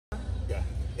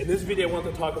In this video, I want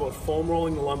to talk about foam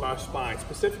rolling the lumbar spine,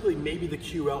 specifically maybe the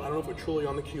QL. I don't know if we're truly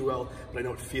on the QL, but I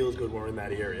know it feels good when we're in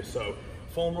that area. So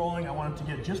foam rolling, I want him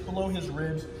to get just below his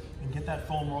ribs and get that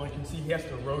foam rolling. You can see he has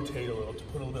to rotate a little to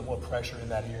put a little bit more pressure in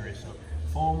that area. So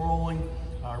foam rolling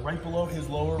right below his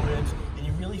lower ribs, and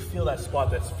you really feel that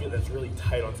spot that's really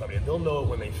tight on somebody, and they'll know it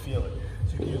when they feel it.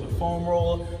 So you can use a foam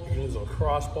roller, you can use a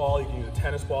lacrosse ball, you can use a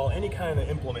tennis ball, any kind of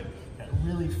implement that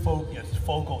really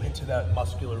focal into that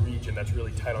muscular region that's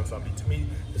really tight on somebody. To me,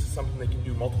 this is something they can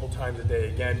do multiple times a day,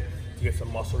 again, to get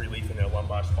some muscle relief in their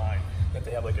lumbar spine if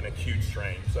they have like an acute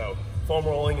strain. So foam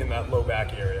rolling in that low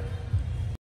back area.